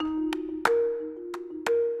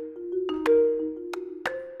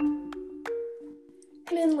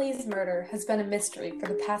Lee's murder has been a mystery for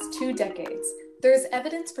the past 2 decades. There is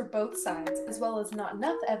evidence for both sides, as well as not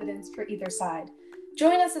enough evidence for either side.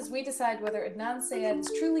 Join us as we decide whether Adnan Syed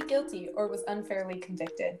is truly guilty or was unfairly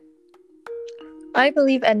convicted. I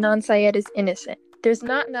believe Adnan Syed is innocent. There's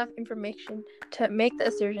not enough information to make the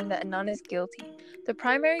assertion that Adnan is guilty. The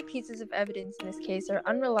primary pieces of evidence in this case are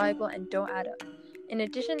unreliable and don't add up. In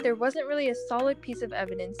addition, there wasn't really a solid piece of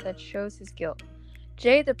evidence that shows his guilt.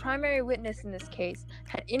 Jay, the primary witness in this case,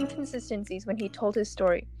 had inconsistencies when he told his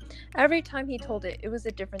story. Every time he told it, it was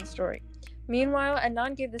a different story. Meanwhile,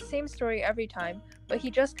 Adnan gave the same story every time, but he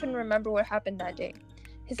just couldn't remember what happened that day.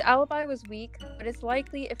 His alibi was weak, but it's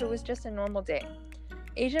likely if it was just a normal day.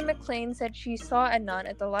 Agent McLean said she saw Adnan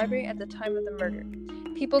at the library at the time of the murder.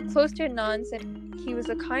 People close to Adnan said he was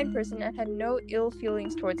a kind person and had no ill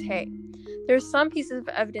feelings towards Hae. There are some pieces of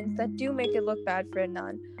evidence that do make it look bad for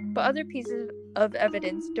Adnan, but other pieces of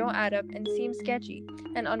evidence don't add up and seem sketchy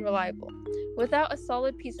and unreliable. Without a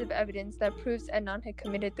solid piece of evidence that proves Adnan had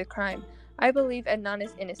committed the crime, I believe Adnan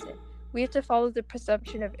is innocent. We have to follow the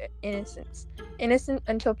presumption of innocence. Innocent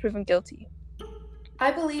until proven guilty.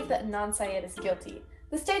 I believe that Adnan Syed is guilty.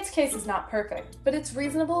 The state's case is not perfect, but it's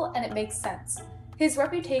reasonable and it makes sense. His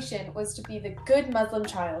reputation was to be the good Muslim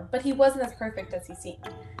child, but he wasn't as perfect as he seemed.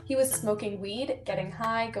 He was smoking weed, getting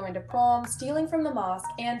high, going to prom, stealing from the mosque,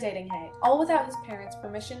 and dating Hae, all without his parents'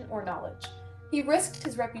 permission or knowledge. He risked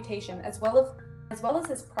his reputation as well as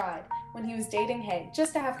his pride when he was dating Hae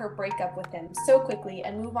just to have her break up with him so quickly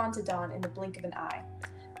and move on to Dawn in the blink of an eye.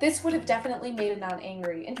 This would have definitely made Adnan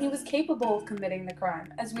angry, and he was capable of committing the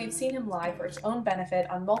crime, as we've seen him lie for his own benefit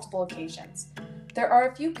on multiple occasions. There are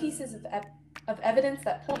a few pieces of evidence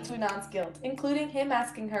that point to Adnan's guilt, including him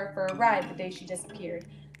asking her for a ride the day she disappeared,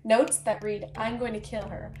 notes that read, "I'm going to kill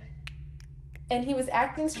her," and he was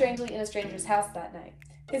acting strangely in a stranger's house that night.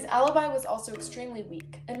 His alibi was also extremely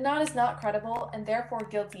weak. Adnan is not credible and therefore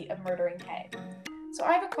guilty of murdering Hae. So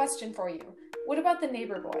I have a question for you. What about the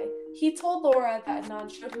neighbor boy? He told Laura that Adnan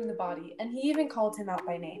showed him the body, and he even called him out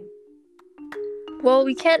by name. Well,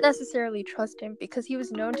 we can't necessarily trust him because he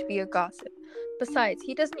was known to be a gossip. Besides,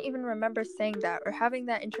 he doesn't even remember saying that or having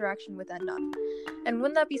that interaction with Adnan. And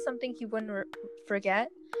wouldn't that be something he wouldn't forget?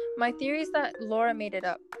 My theory is that Laura made it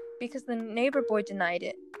up because the neighbor boy denied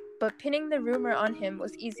it. But pinning the rumor on him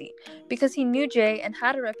was easy because he knew Jay and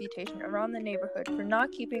had a reputation around the neighborhood for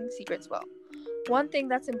not keeping secrets well. One thing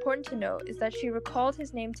that's important to note is that she recalled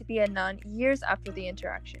his name to be Adnan years after the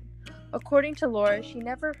interaction. According to Laura, she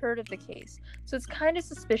never heard of the case, so it's kind of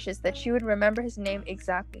suspicious that she would remember his name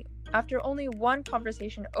exactly, after only one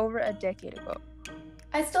conversation over a decade ago.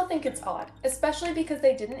 I still think it's odd, especially because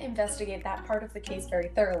they didn't investigate that part of the case very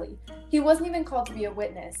thoroughly. He wasn't even called to be a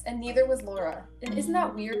witness, and neither was Laura. And isn't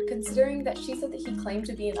that weird, considering that she said that he claimed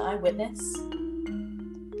to be an eyewitness?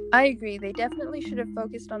 I agree, they definitely should have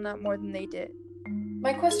focused on that more than they did.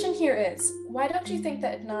 My question here is, why don't you think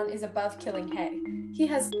that Adnan is above killing Hae? He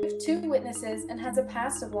has 2 witnesses and has a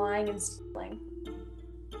past of lying and stealing.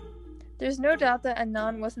 There's no doubt that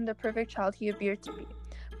Adnan wasn't the perfect child he appeared to be,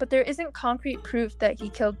 but there isn't concrete proof that he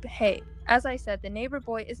killed Hae. As I said, the neighbor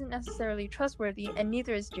boy isn't necessarily trustworthy, and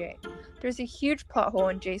neither is Jay. There's a huge plot hole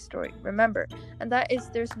in Jay's story, remember, and that is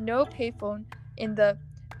there's no payphone in the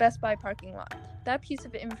Best Buy parking lot. That piece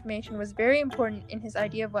of information was very important in his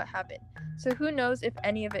idea of what happened, so who knows if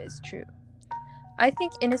any of it is true. I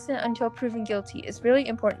think innocent until proven guilty is really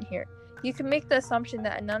important here. You can make the assumption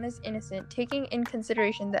that Adnan is innocent, taking in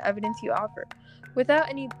consideration the evidence you offer. Without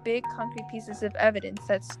any big concrete pieces of evidence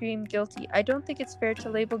that scream guilty, I don't think it's fair to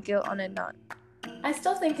label guilt on Adnan. I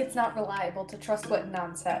still think it's not reliable to trust what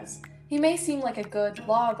Adnan says. He may seem like a good,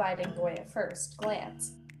 law-abiding boy at first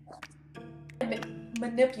glance,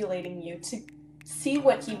 manipulating you to see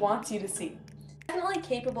what he wants you to see. He's definitely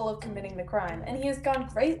capable of committing the crime, and he has gone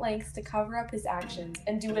great lengths to cover up his actions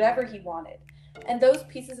and do whatever he wanted. And those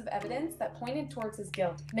pieces of evidence that pointed towards his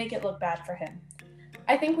guilt make it look bad for him.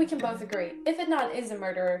 I think we can both agree, if Adnan is a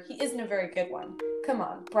murderer, he isn't a very good one. Come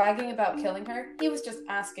on, bragging about killing her? He was just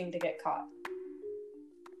asking to get caught.